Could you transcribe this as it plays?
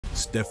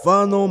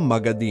Stefano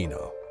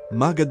Magaddino.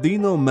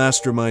 Magaddino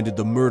masterminded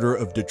the murder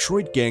of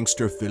Detroit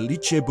gangster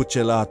Felice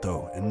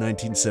Buccellato in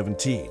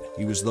 1917.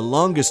 He was the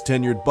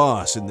longest-tenured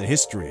boss in the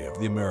history of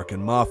the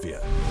American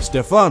Mafia.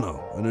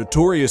 Stefano, a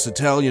notorious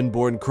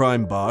Italian-born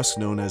crime boss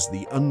known as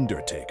the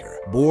Undertaker.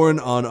 Born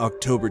on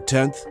October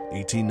 10,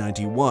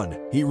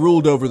 1891, he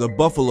ruled over the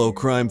Buffalo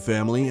crime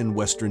family in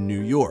western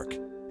New York.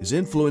 His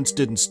influence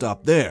didn't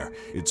stop there.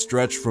 It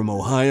stretched from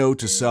Ohio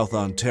to South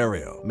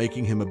Ontario,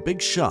 making him a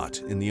big shot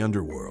in the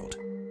underworld.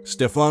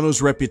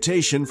 Stefano's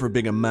reputation for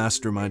being a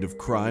mastermind of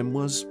crime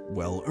was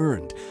well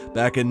earned.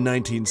 Back in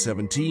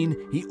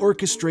 1917, he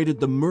orchestrated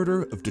the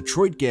murder of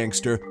Detroit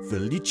gangster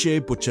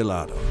Felice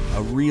Buccellato,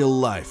 a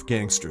real-life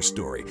gangster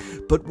story.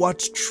 But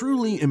what's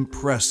truly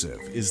impressive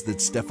is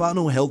that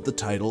Stefano held the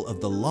title of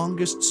the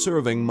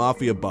longest-serving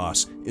mafia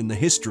boss in the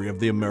history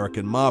of the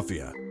American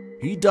Mafia.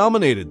 He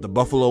dominated the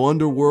Buffalo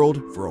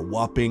underworld for a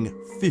whopping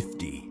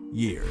 50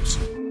 years.